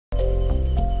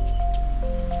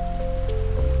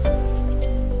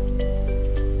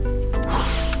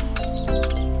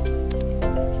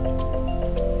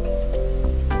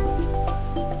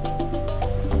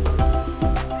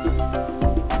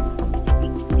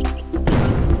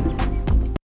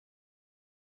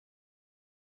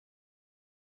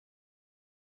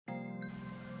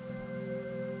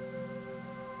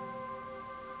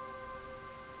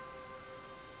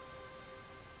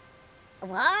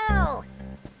Whoa!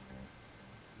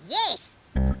 Yes!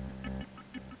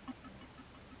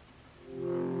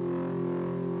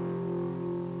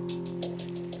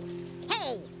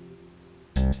 Hey!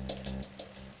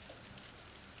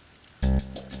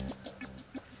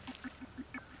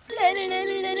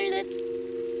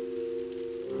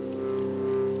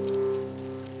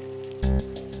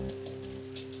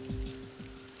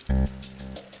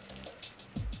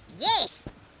 Yes!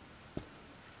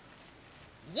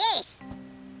 Yes!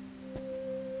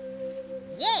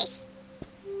 Yes!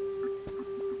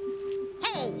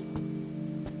 Hey!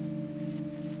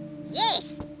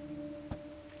 Yes!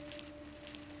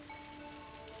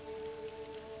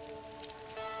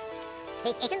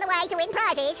 This isn't the way to win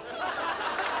prizes.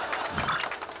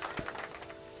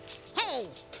 Hey!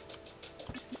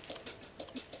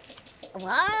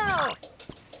 Whoa!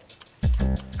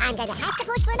 I'm going to have to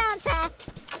push for an answer.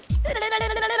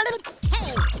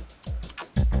 Hey!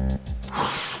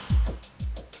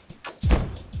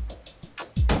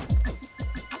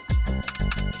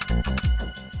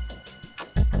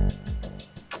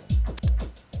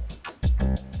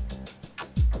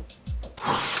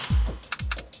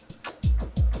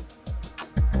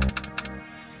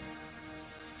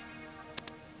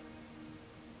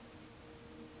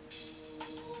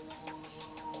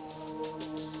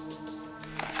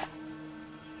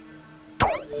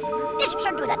 This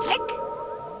should do the trick.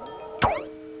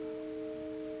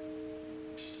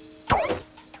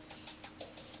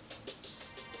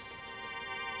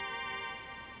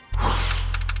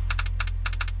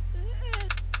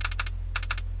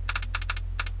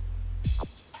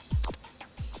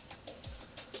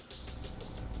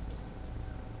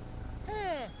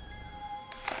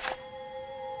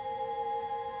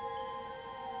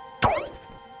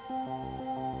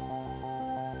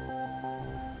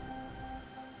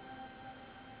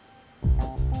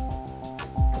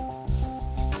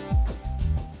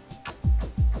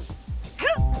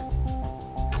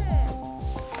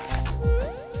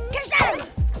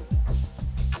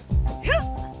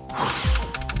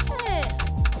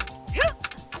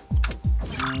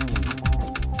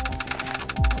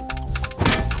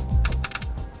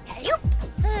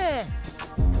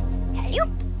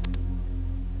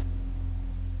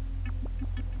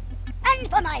 And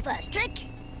for my first trick.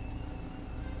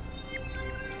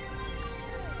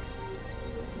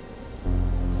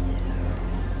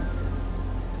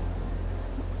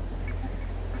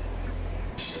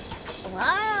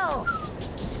 Whoa!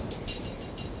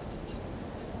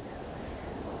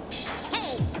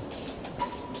 Hey!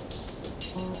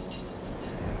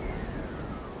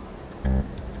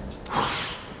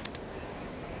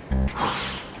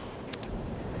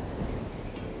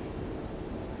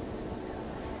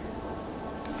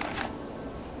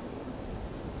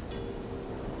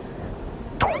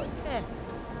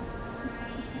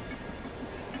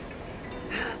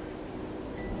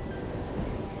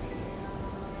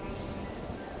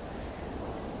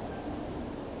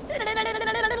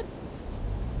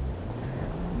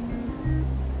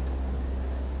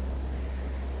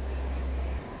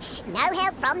 No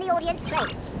help from the audience,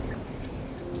 please.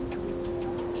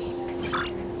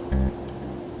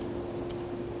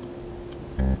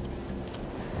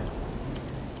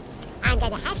 I'm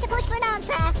going to have to push for an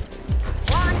answer.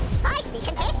 One feisty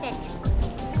contestant.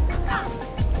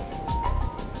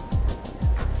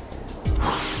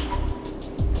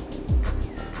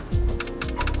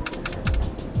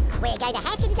 We're going to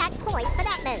have to deduct points for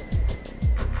that move.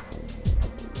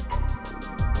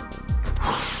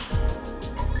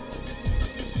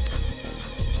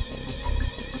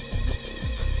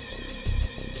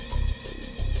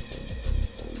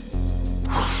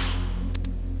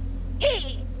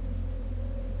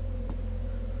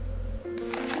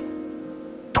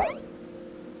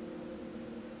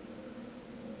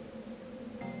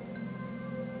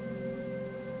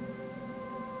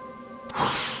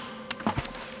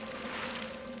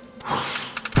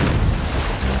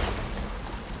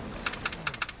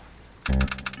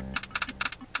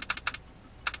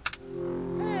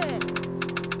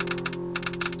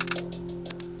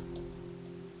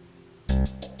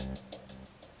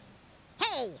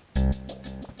 Hey!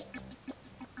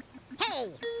 Hey!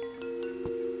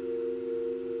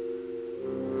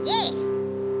 Yes!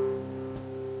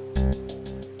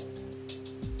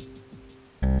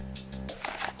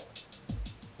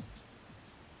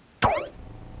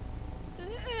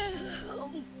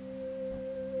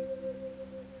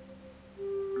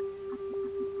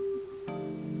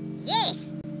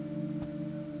 Yes!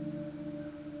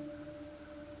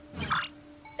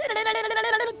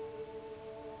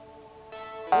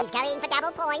 He's going for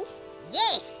double points.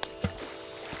 Yes!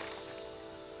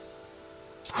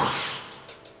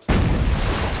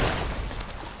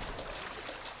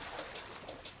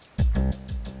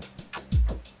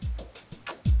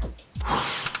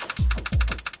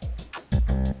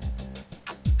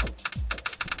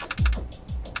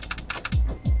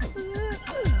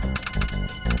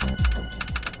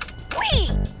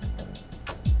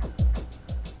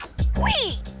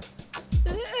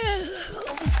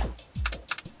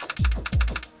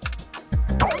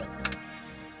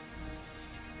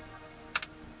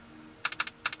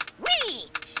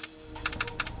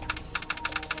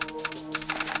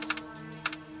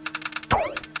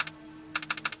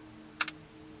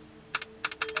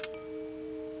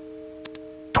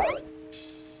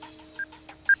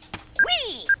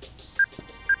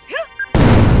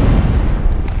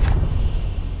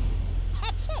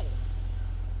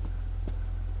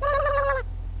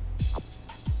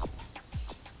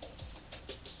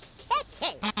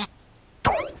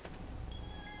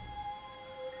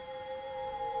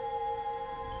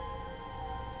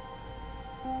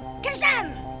 Kazam!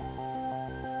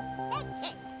 That's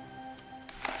it.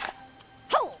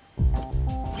 Ho!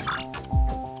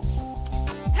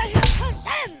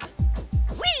 Kazam!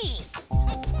 Whee!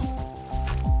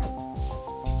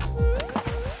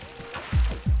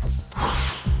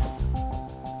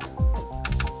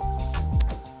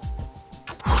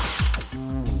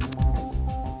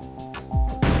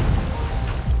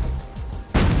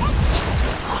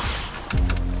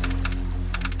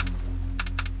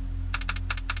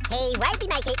 He won't be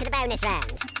making it to the bonus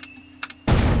round.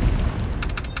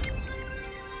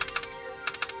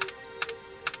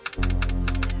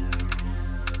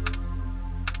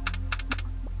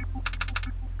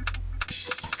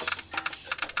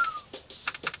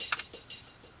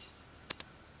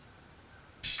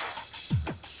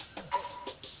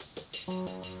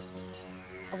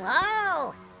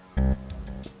 Whoa!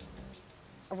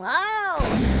 Whoa!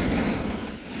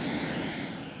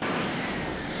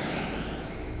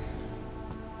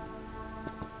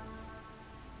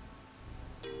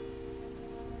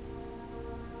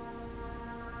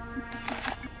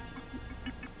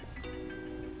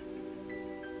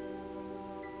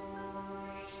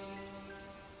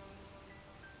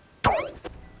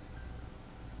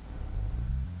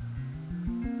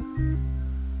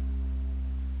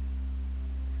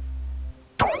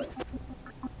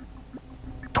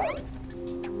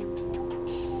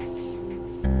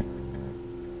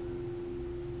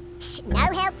 No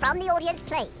help from the audience,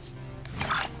 please.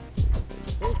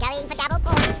 He's going for double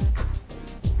points.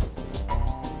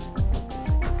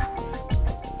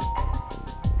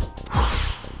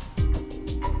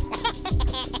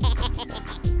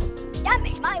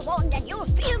 Damage my wand and you'll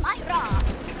feel my wrath.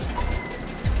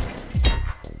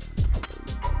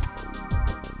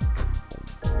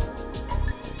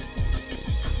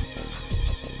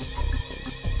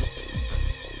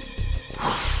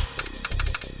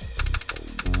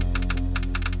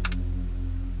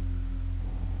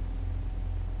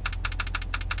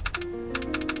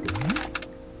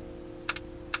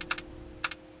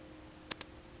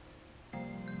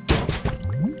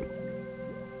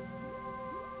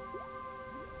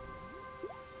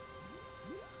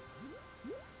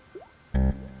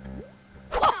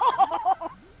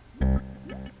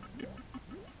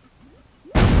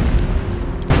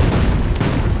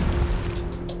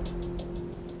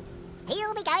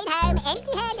 He'll be going home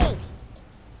empty-handed.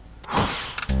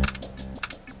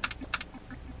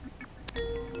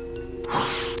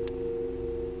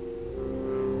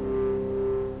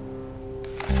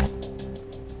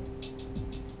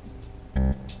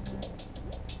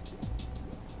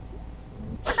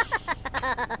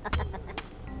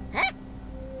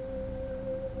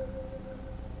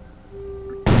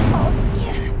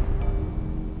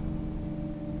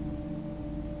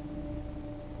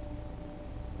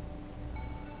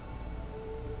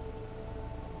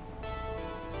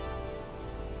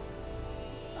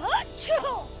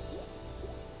 Achoo!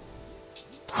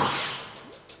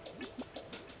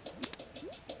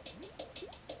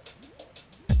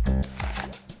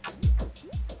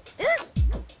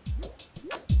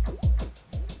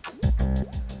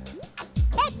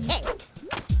 That's it.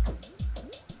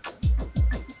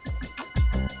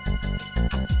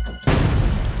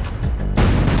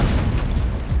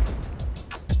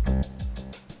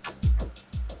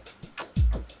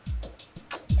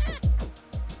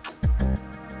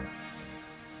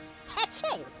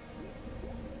 Achoo.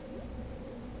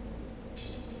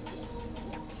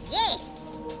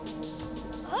 Yes.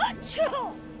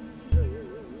 Achoo!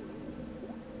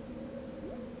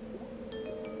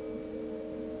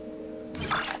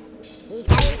 He's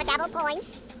going for double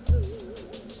points.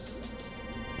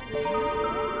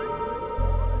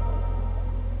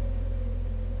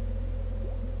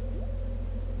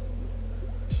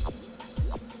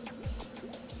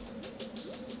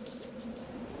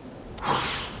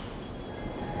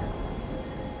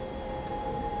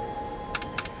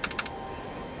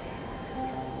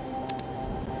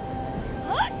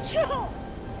 Achoo!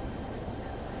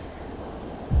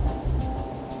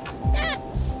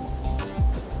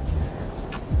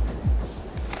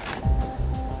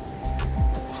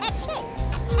 Achoo.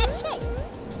 Achoo.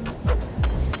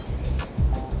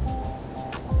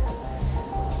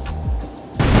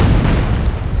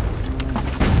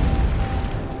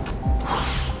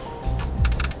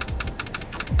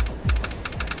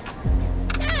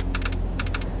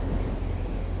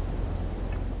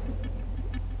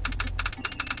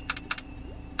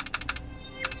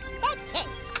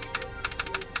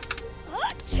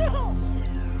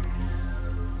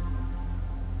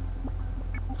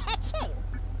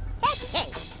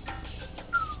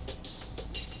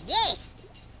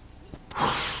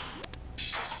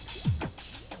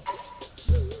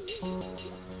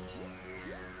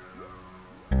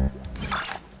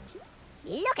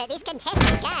 at this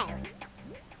contestant go.